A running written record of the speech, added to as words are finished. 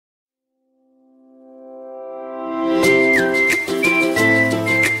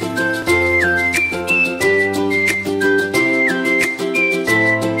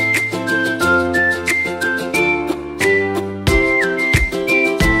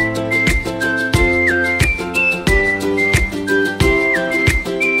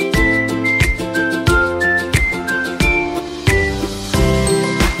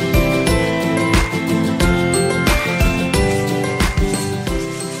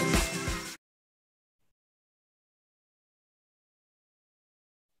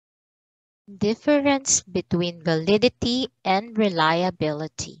Difference between validity and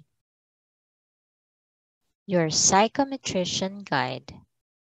reliability. Your Psychometrician Guide.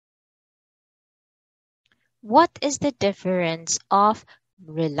 What is the difference of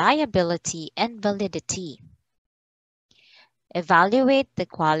reliability and validity? Evaluate the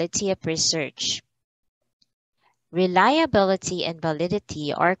quality of research. Reliability and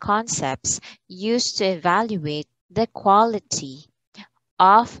validity are concepts used to evaluate the quality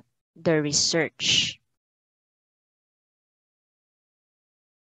of the research.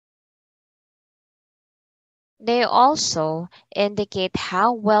 They also indicate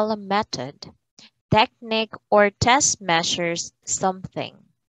how well a method, technique, or test measures something.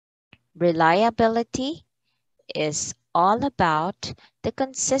 Reliability is all about the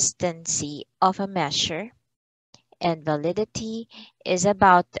consistency of a measure, and validity is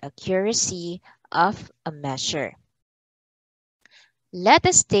about the accuracy of a measure. Let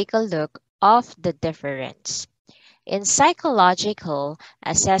us take a look of the difference. In psychological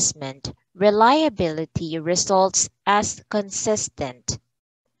assessment, reliability results as consistent,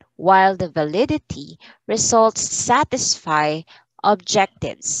 while the validity results satisfy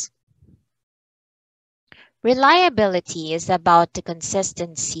objectives. Reliability is about the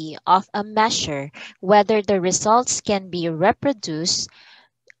consistency of a measure, whether the results can be reproduced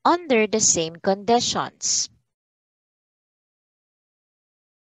under the same conditions.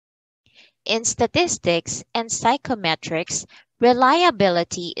 In statistics and psychometrics,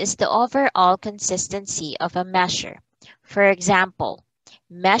 reliability is the overall consistency of a measure. For example,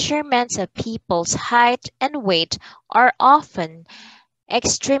 measurements of people's height and weight are often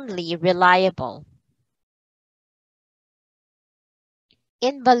extremely reliable.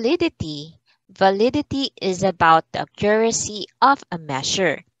 In validity, validity is about the accuracy of a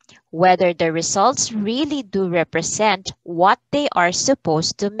measure, whether the results really do represent what they are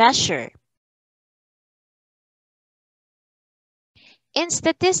supposed to measure. In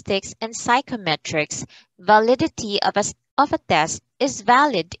statistics and psychometrics, validity of a test is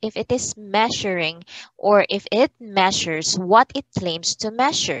valid if it is measuring or if it measures what it claims to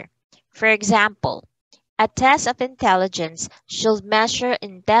measure. For example, a test of intelligence should measure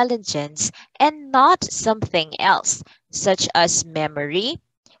intelligence and not something else, such as memory.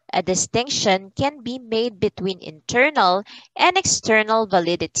 A distinction can be made between internal and external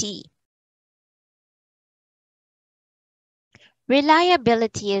validity.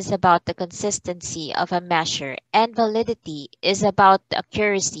 Reliability is about the consistency of a measure, and validity is about the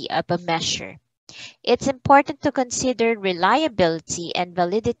accuracy of a measure. It's important to consider reliability and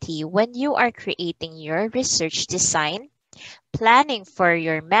validity when you are creating your research design, planning for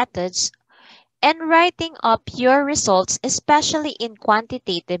your methods, and writing up your results, especially in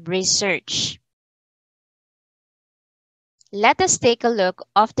quantitative research. Let us take a look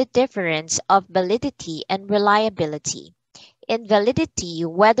of the difference of validity and reliability. In validity,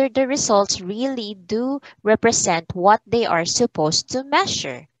 whether the results really do represent what they are supposed to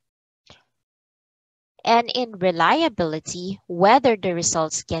measure. And in reliability, whether the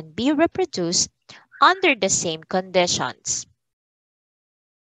results can be reproduced under the same conditions.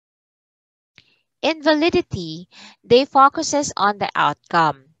 In validity, they focuses on the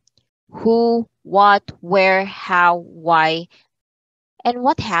outcome. Who, what, where, how, why, and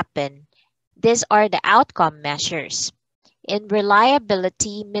what happened. These are the outcome measures. In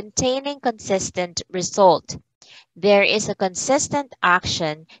reliability, maintaining consistent result. There is a consistent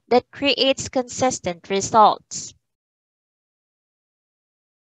action that creates consistent results.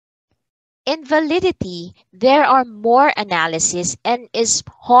 In validity, there are more analysis and is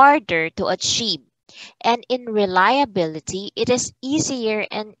harder to achieve. And in reliability, it is easier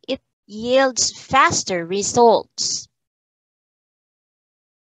and it yields faster results.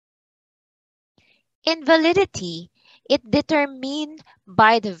 In validity, it determined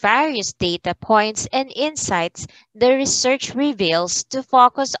by the various data points and insights the research reveals to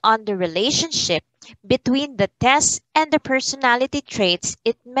focus on the relationship between the test and the personality traits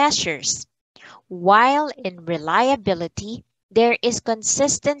it measures. While in reliability, there is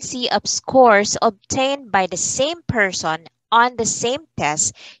consistency of scores obtained by the same person on the same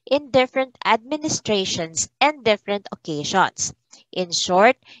test in different administrations and different occasions. In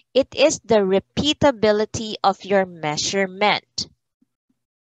short, it is the repeatability of your measurement.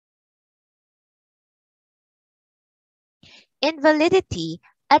 In validity,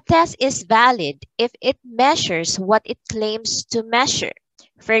 a test is valid if it measures what it claims to measure.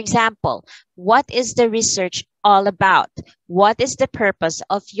 For example, what is the research all about? What is the purpose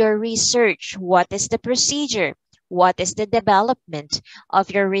of your research? What is the procedure? What is the development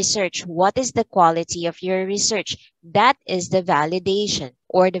of your research? What is the quality of your research? That is the validation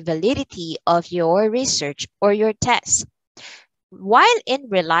or the validity of your research or your test. While in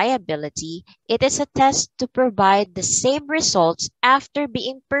reliability, it is a test to provide the same results after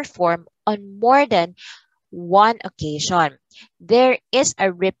being performed on more than one occasion. There is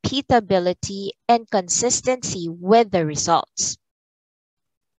a repeatability and consistency with the results.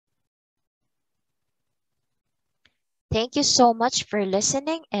 Thank you so much for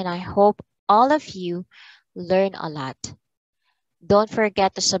listening, and I hope all of you learn a lot. Don't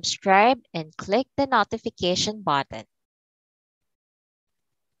forget to subscribe and click the notification button.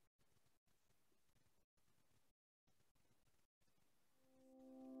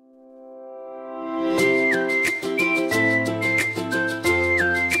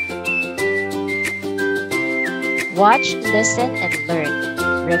 Watch, listen, and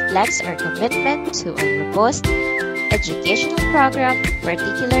learn reflects our commitment to a robust educational program,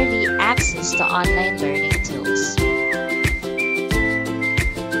 particularly access to online learning tools.